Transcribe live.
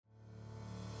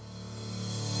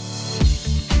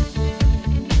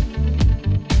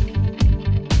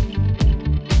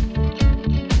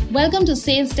Welcome to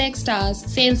Sales Tech Stars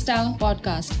Sales Star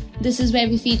Podcast. This is where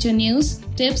we feature news,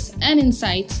 tips, and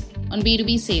insights on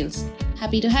B2B sales.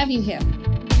 Happy to have you here.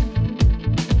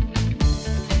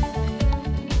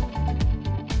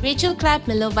 Rachel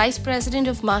Clapp-Miller, Vice President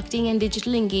of Marketing and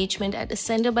Digital Engagement at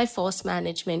Ascender by Force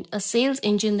Management, a sales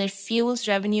engine that fuels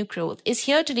revenue growth, is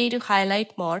here today to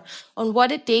highlight more on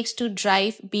what it takes to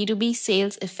drive B2B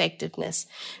sales effectiveness.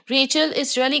 Rachel,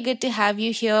 it's really good to have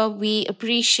you here. We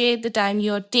appreciate the time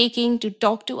you're taking to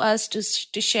talk to us,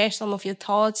 to share some of your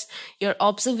thoughts, your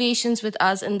observations with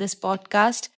us in this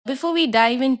podcast. Before we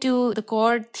dive into the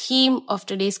core theme of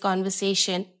today's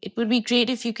conversation, it would be great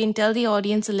if you can tell the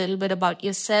audience a little bit about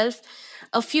yourself,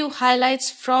 a few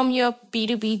highlights from your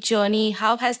B2B journey.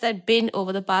 How has that been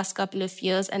over the past couple of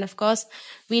years? And of course,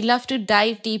 we'd love to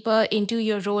dive deeper into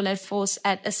your role at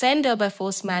Ascender by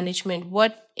Force Management.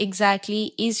 What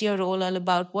exactly is your role all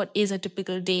about? What is a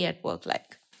typical day at work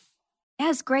like?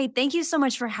 Yes, great. Thank you so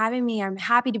much for having me. I'm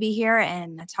happy to be here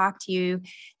and talk to you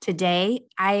today.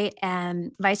 I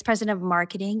am Vice President of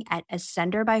Marketing at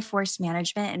Ascender by Force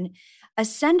Management. And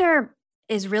Ascender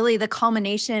is really the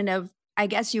culmination of, I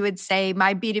guess you would say,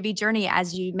 my B2B journey.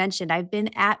 As you mentioned, I've been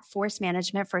at Force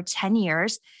Management for 10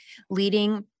 years,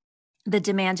 leading the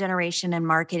demand generation and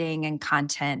marketing and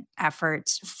content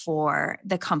efforts for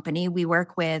the company. We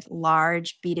work with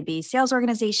large B2B sales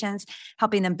organizations,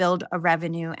 helping them build a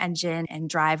revenue engine and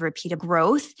drive repeatable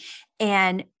growth.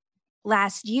 And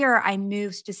last year, I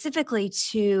moved specifically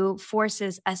to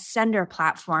Force's Ascender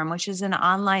platform, which is an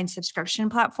online subscription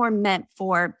platform meant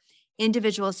for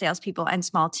individual salespeople and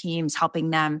small teams, helping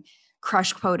them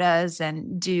crush quotas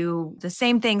and do the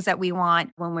same things that we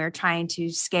want when we're trying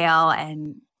to scale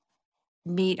and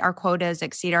meet our quotas,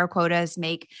 exceed our quotas,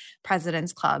 make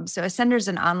President's Club. So Ascender is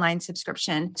an online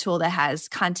subscription tool that has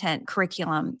content,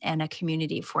 curriculum, and a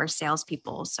community for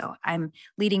salespeople. So I'm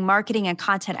leading marketing and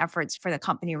content efforts for the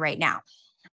company right now.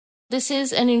 This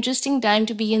is an interesting time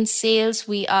to be in sales.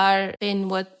 We are in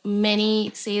what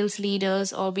many sales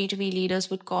leaders or B2B leaders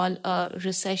would call a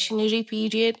recessionary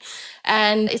period.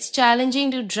 And it's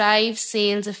challenging to drive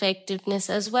sales effectiveness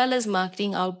as well as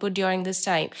marketing output during this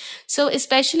time. So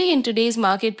especially in today's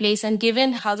marketplace, and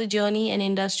given how the journey and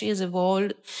industry has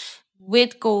evolved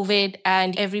with COVID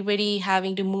and everybody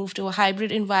having to move to a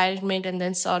hybrid environment and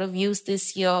then sort of use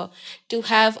this year to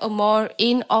have a more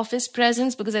in-office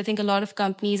presence, because I think a lot of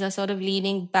companies are sort of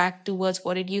leaning back towards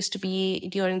what it used to be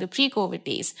during the pre-COVID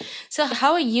days. So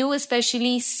how are you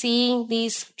especially seeing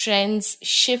these trends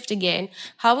shift again?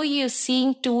 How are you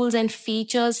seeing tools and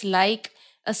features like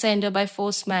Ascender by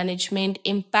Force Management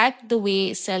impact the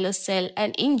way sellers sell?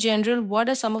 And in general, what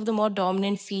are some of the more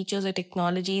dominant features or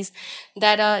technologies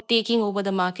that are taking over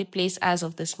the marketplace as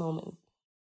of this moment?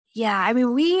 Yeah, I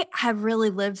mean, we have really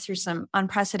lived through some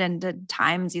unprecedented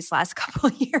times these last couple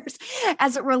of years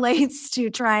as it relates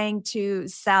to trying to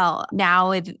sell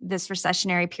now with this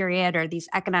recessionary period or these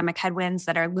economic headwinds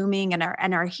that are looming and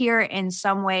are here in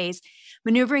some ways.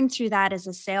 Maneuvering through that as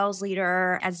a sales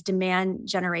leader, as demand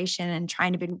generation and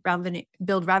trying to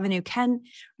build revenue can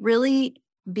really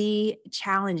be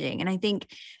challenging. And I think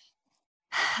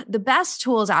the best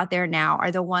tools out there now are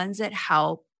the ones that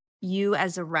help you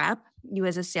as a rep, you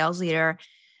as a sales leader,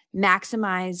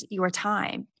 maximize your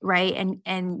time, right?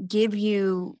 And give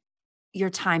you your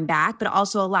time back, but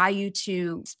also allow you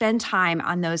to spend time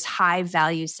on those high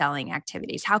value selling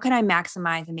activities. How can I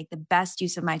maximize and make the best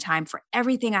use of my time for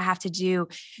everything I have to do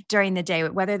during the day,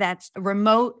 whether that's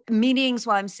remote meetings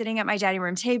while I'm sitting at my dining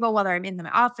room table, whether I'm in the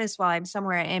office, while I'm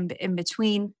somewhere in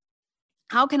between?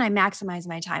 How can I maximize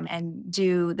my time and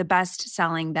do the best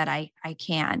selling that I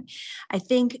can? I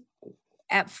think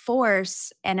at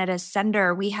Force and at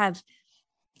Ascender, we have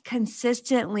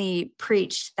consistently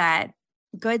preached that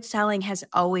good selling has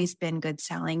always been good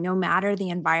selling, no matter the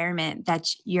environment that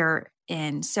you're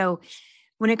in. So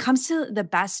when it comes to the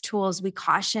best tools, we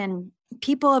caution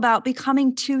people about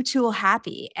becoming too tool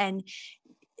happy. And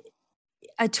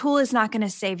a tool is not going to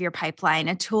save your pipeline.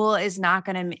 A tool is not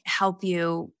going to help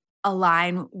you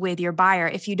align with your buyer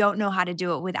if you don't know how to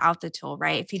do it without the tool,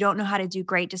 right? If you don't know how to do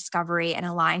great discovery and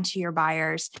align to your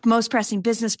buyers' most pressing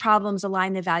business problems,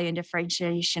 align the value and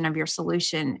differentiation of your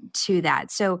solution to that.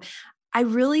 So I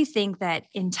really think that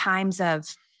in times of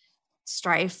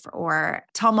strife or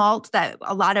tumult that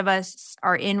a lot of us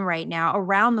are in right now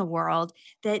around the world,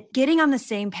 that getting on the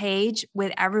same page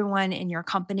with everyone in your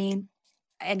company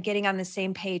and getting on the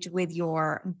same page with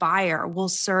your buyer will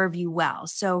serve you well.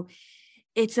 So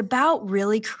it's about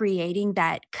really creating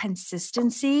that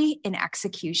consistency in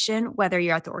execution, whether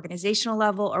you're at the organizational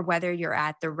level or whether you're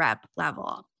at the rep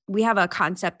level. we have a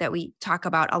concept that we talk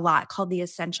about a lot called the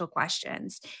essential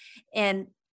questions. And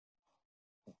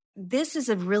this is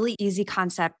a really easy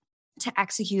concept to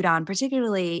execute on,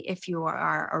 particularly if you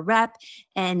are a rep.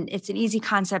 And it's an easy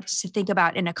concept to think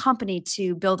about in a company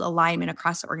to build alignment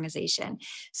across the organization.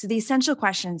 So the essential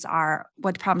questions are: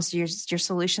 what problems do your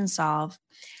solution solve?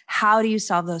 How do you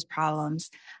solve those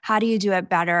problems? How do you do it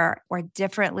better or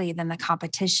differently than the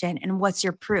competition? And what's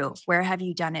your proof? Where have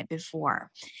you done it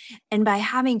before? And by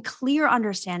having clear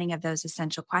understanding of those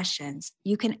essential questions,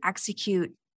 you can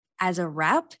execute as a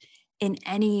rep in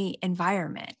any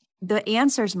environment. The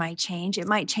answers might change. It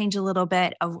might change a little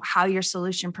bit of how your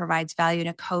solution provides value in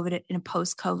a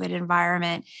post-COVID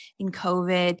environment, in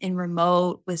COVID, in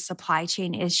remote, with supply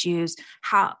chain issues.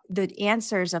 How the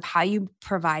answers of how you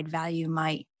provide value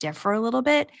might differ a little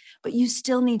bit, but you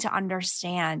still need to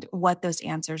understand what those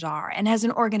answers are. And as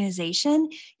an organization,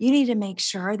 you need to make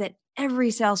sure that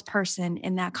every salesperson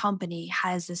in that company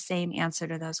has the same answer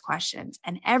to those questions,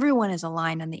 and everyone is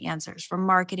aligned on the answers from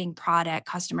marketing, product,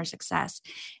 customer success,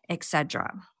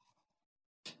 etc.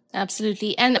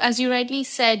 Absolutely. And as you rightly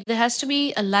said, there has to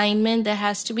be alignment. There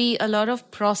has to be a lot of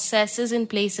processes in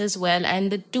place as well. And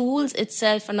the tools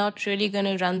itself are not really going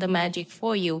to run the magic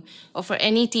for you or for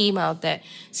any team out there.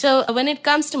 So when it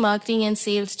comes to marketing and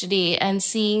sales today, and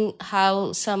seeing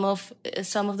how some of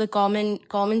the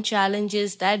common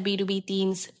challenges that B2B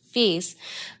teams face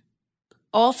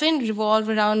often revolve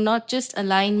around not just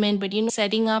alignment, but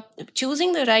setting up,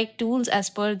 choosing the right tools as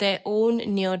per their own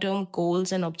near-term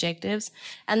goals and objectives,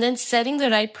 and then setting the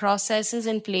right processes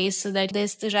in place so that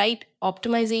there's the right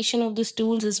optimization of those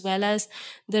tools as well as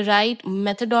the right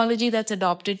methodology that's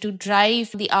adopted to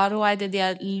drive the ROI that they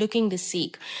are looking to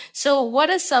seek. So what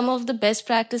are some of the best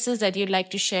practices that you'd like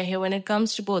to share here when it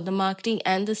comes to both the marketing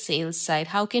and the sales side?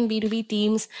 How can B2B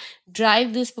teams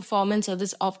drive this performance or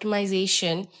this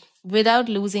optimization without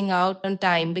losing out on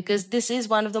time? Because this is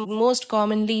one of the most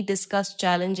commonly discussed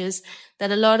challenges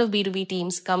that a lot of B2B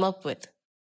teams come up with.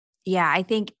 Yeah, I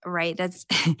think, right, that's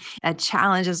a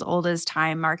challenge as old as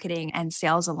time, marketing and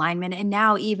sales alignment. And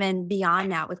now even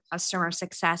beyond that with customer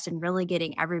success and really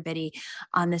getting everybody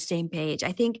on the same page.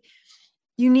 I think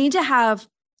you need to have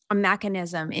a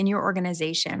mechanism in your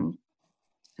organization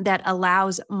that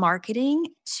allows marketing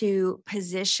to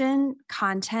position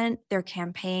content, their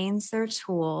campaigns, their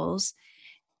tools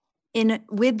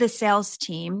with the sales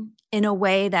team in a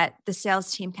way that the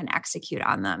sales team can execute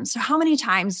on them. So how many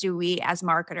times do we as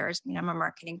marketers, I'm a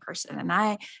marketing person and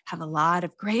I have a lot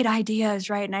of great ideas,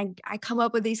 right? And I come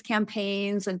up with these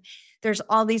campaigns and there's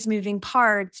all these moving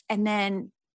parts, and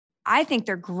then I think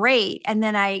they're great. And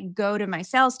then I go to my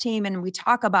sales team and we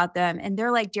talk about them and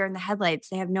they're like deer in the headlights.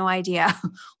 They have no idea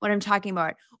what I'm talking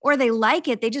about, or they like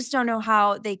it. They just don't know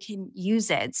how they can use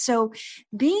it. So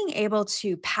being able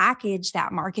to package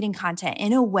that marketing content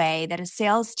in a way that a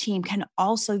sales team can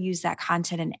also use that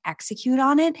content and execute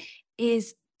on it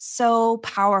is so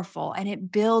powerful. And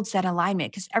it builds that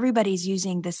alignment because everybody's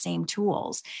using the same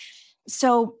tools.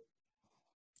 So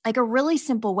like a really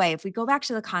simple way, if we go back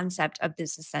to the concept of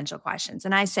this essential questions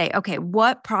and I say, okay,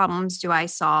 what problems do I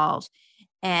solve?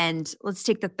 And let's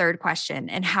take the third question.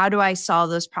 And how do I solve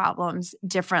those problems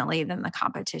differently than the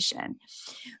competition?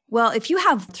 Well, if you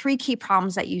have 3 key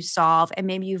problems that you solve, and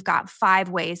maybe you've got 5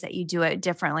 ways that you do it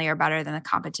differently or better than the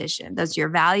competition, those are your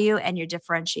value and your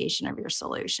differentiation of your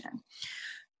solution.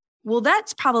 Well,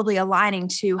 that's probably aligning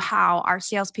to how our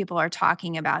salespeople are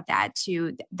talking about that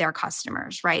to their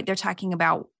customers, right? They're talking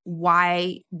about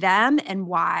why them and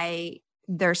why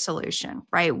their solution,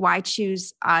 right? Why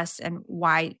choose us and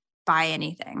why buy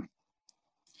anything?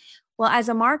 Well, as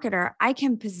a marketer, I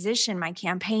can position my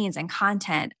campaigns and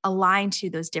content aligned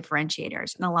to those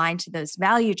differentiators and aligned to those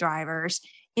value drivers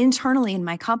internally in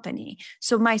my company.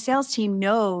 So my sales team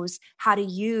knows how to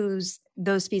use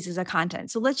those pieces of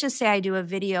content. So let's just say I do a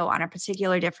video on a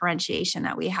particular differentiation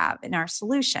that we have in our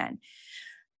solution.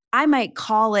 I might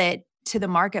call it to the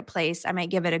marketplace. I might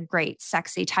give it a great,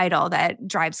 sexy title that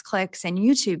drives clicks and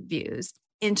YouTube views.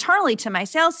 Internally to my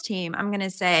sales team, I'm going to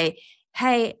say,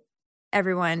 hey,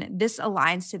 everyone, this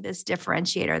aligns to this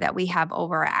differentiator that we have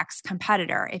over our X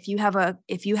competitor. If you have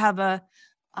a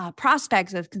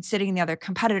prospects of considering the other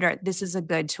competitor, this is a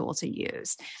good tool to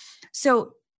use.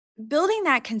 So building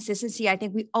that consistency, I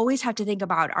think we always have to think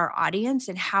about our audience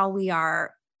and how we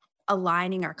are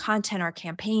aligning our content, our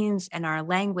campaigns, and our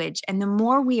language. And the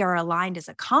more we are aligned as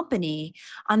a company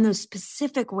on those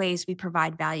specific ways we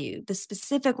provide value, the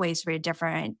specific ways we're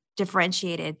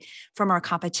differentiated from our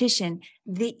competition,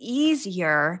 the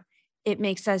easier it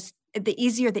makes us, the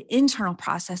easier the internal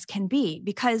process can be.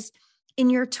 Because in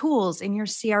your tools, in your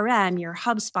CRM, your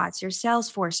HubSpots, your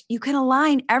Salesforce, you can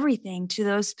align everything to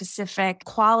those specific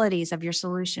qualities of your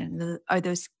solution or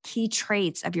those key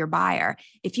traits of your buyer.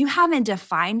 If you haven't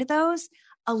defined those,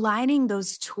 aligning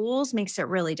those tools makes it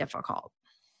really difficult.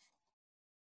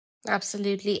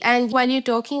 Absolutely. And while you're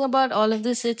talking about all of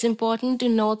this, it's important to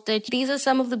note that these are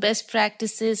some of the best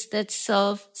practices that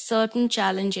serve certain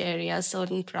challenge areas,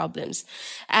 certain problems.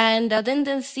 And then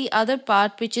there's the other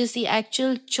part, which is the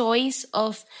actual choice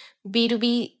of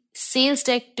B2B sales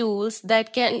tech tools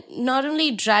that can not only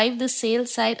drive the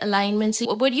sales side alignment.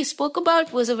 So what you spoke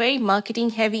about was a very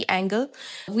marketing heavy angle.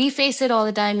 We face it all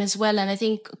the time as well. And I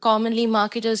think commonly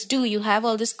marketers do. You have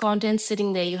all this content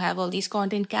sitting there. You have all these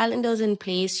content calendars in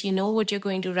place. You know what you're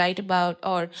going to write about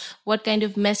or what kind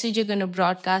of message you're going to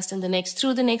broadcast through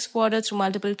the next quarter, through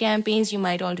multiple campaigns. You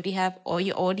might already have all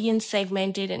your audience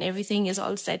segmented and everything is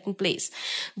all set in place.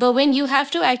 But when you have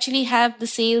to actually have the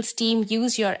sales team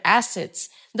use your assets,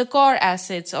 the core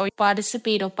assets, or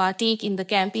participate or partake in the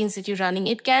campaigns that you're running,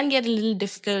 it can get a little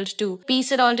difficult to piece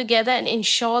it all together and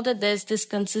ensure that there's this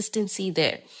consistency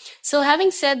there. So having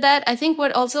said that, I think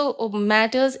what also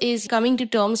matters is coming to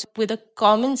terms with a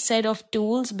common set of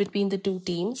tools between the two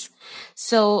teams.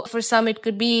 So for some, it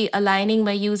could be aligning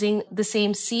by using the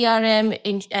same CRM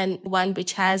and one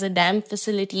which has a DAM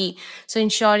facility. So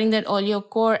ensuring that all your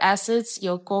core assets,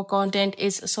 your core content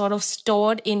is sort of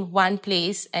stored in one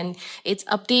place and it's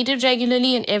updated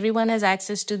regularly and everyone has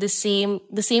access to the same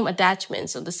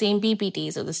attachments or the same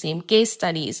PPTs or the same case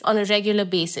studies on a regular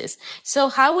basis. So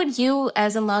how would you,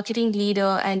 as a marketing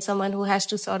leader and someone who has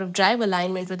to sort of drive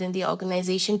alignment within the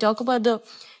organization, talk about the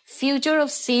future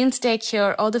of sales tech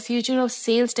here or the future of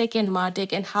sales tech and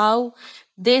MarTech and how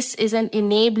this is an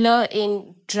enabler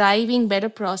in driving better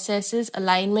processes,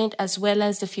 alignment, as well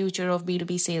as the future of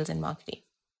B2B sales and marketing?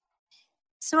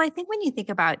 So I think when you think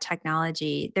about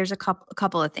technology, there's a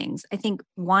couple of things. I think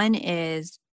one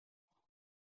is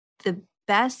the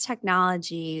best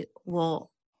technology will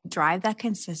drive that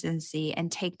consistency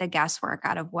and take the guesswork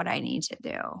out of what I need to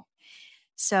do.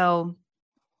 So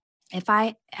if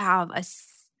I have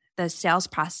the sales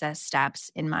process steps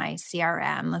in my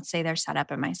CRM, let's say they're set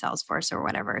up in my Salesforce or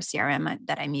whatever CRM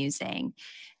that I'm using,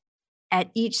 at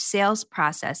each sales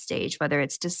process stage, whether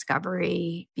it's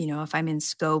discovery, if I'm in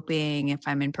scoping, if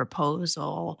I'm in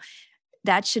proposal,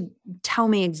 that should tell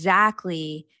me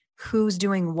exactly who's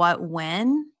doing what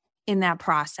when in that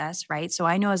process, right? So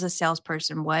I know as a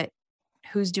salesperson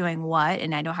who's doing what,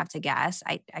 and I don't have to guess.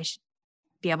 I should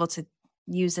be able to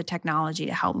use the technology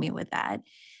to help me with that.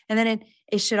 And then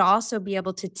it should also be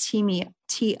able to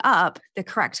tee up the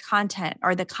correct content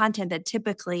or the content that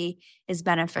typically is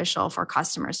beneficial for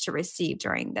customers to receive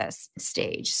during this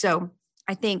stage. So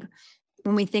I think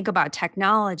when we think about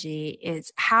technology,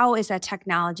 it's how is that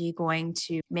technology going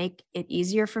to make it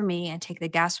easier for me and take the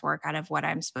guesswork out of what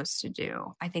I'm supposed to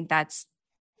do? I think that's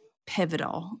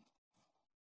pivotal.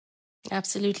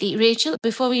 Absolutely. Rachel,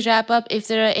 before we wrap up, if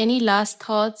there are any last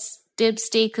thoughts, tips,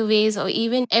 takeaways, or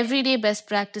even everyday best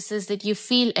practices that you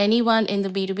feel anyone in the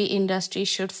B2B industry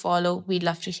should follow, we'd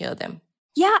love to hear them.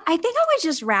 Yeah, I think I would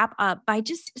just wrap up by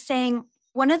just saying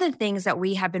one of the things that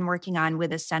we have been working on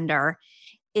with Ascender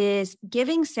is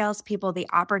giving salespeople the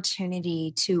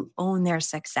opportunity to own their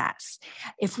success.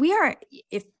 If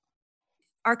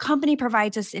our company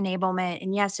provides us enablement,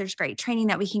 and yes, there's great training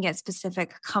that we can get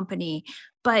specific company,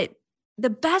 but the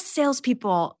best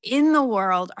salespeople in the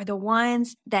world are the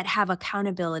ones that have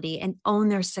accountability and own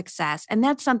their success. And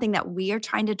that's something that we are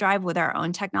trying to drive with our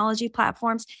own technology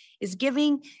platforms, is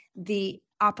giving the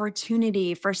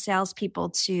opportunity for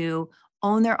salespeople to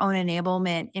own their own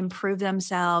enablement, improve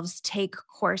themselves, take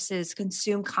courses,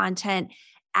 consume content,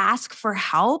 ask for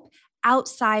help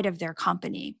outside of their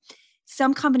company.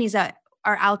 Some companies that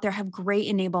are out there have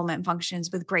great enablement functions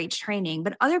with great training,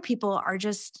 but other people are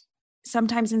just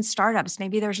sometimes in startups,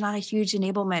 maybe there's not a huge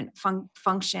enablement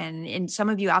function. And some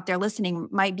of you out there listening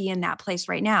might be in that place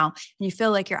right now, and you feel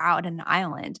like you're out on an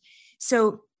island.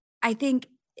 So I think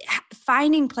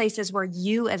finding places where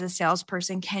you as a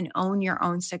salesperson can own your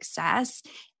own success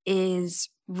is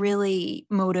really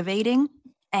motivating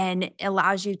and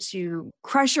allows you to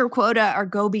crush your quota or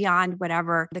go beyond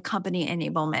whatever the company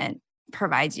enablement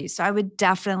provides you. So I would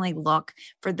definitely look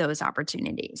for those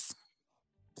opportunities.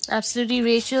 Absolutely,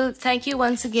 Rachel. Thank you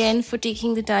once again for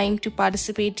taking the time to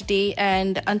participate today.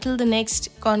 And until the next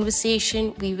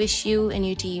conversation, we wish you and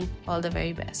your team all the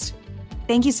very best.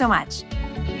 Thank you so much.